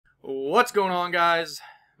What's going on, guys?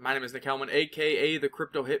 My name is Nick Hellman, aka the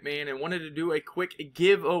Crypto Hitman, and wanted to do a quick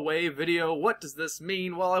giveaway video. What does this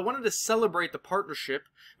mean? Well, I wanted to celebrate the partnership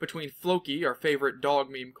between FLOKI, our favorite dog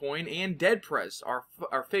meme coin, and DeadPrez, our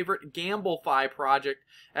favorite GambleFi project,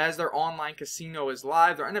 as their online casino is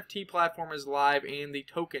live, their NFT platform is live, and the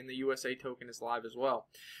token, the USA token, is live as well.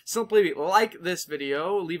 Simply like this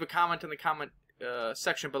video, leave a comment in the comment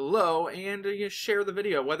section below, and share the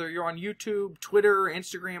video. Whether you're on YouTube, Twitter,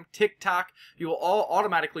 Instagram, TikTok, you will all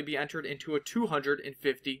automatically be entered into a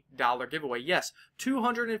 $250 giveaway. Yes,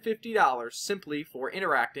 $250 simply for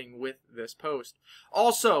interacting with this post.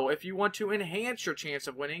 Also, if you want to enhance your chance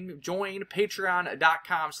of winning, join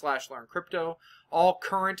patreon.com/learncrypto. All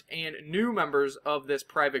current and new members of this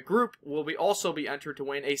private group will also be entered to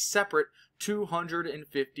win a separate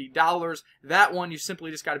 $250. That one, you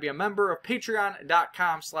simply just got to be a member of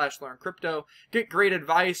patreon.com/learncrypto. Get great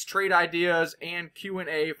advice, trade ideas, and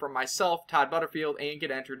Q&A from myself, Todd Butterfield, and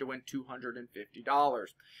get entered to win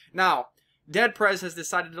 $250. Now, DeadPrez has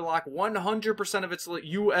decided to lock 100% of its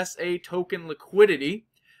USA token liquidity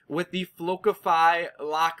with the FLOKI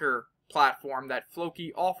locker platform that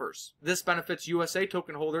FLOKI offers. This benefits USA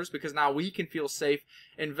token holders because now we can feel safe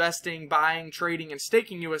investing, buying, trading, and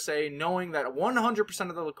staking USA, knowing that 100%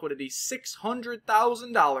 of the liquidity,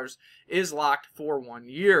 $600,000, is locked for 1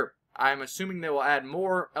 year. I'm assuming they will add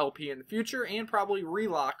more LP in the future and probably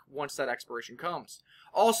relock once that expiration comes.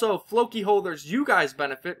 Also, FLOKI holders, you guys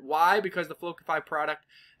benefit. Why? Because the FLOKI product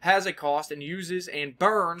has a cost and uses and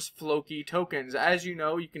burns FLOKI tokens. As you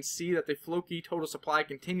know, you can see that the FLOKI total supply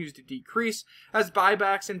continues to decrease as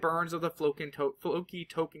buybacks and burns of the FLOKI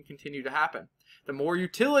token continue to happen. The more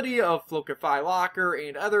utility of FLOKI Locker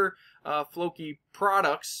and other FLOKI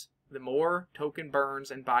products, the more token burns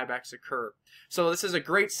and buybacks occur. So this is a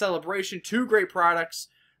great celebration. Two great products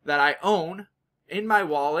that I own in my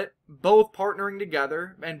wallet, both partnering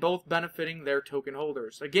together and both benefiting their token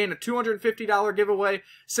holders. Again, a $250 giveaway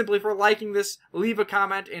simply for liking this. Leave a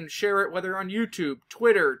comment and share it, whether you're on YouTube,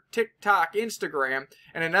 Twitter, TikTok, Instagram,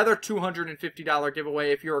 and another $250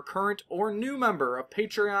 giveaway if you're a current or new member of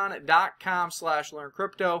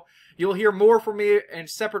patreon.com/learncrypto. You'll hear more from me in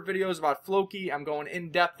separate videos about FLOKI. I'm going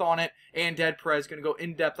in-depth on it, and DeadPrez going to go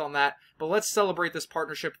in-depth on that. But let's celebrate this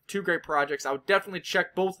partnership. Two great projects. I would definitely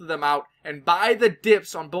check both of them out and buy the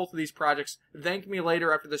dips on both of these projects. Thank me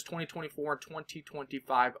later after this 2024 and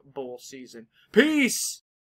 2025 bull season. Peace!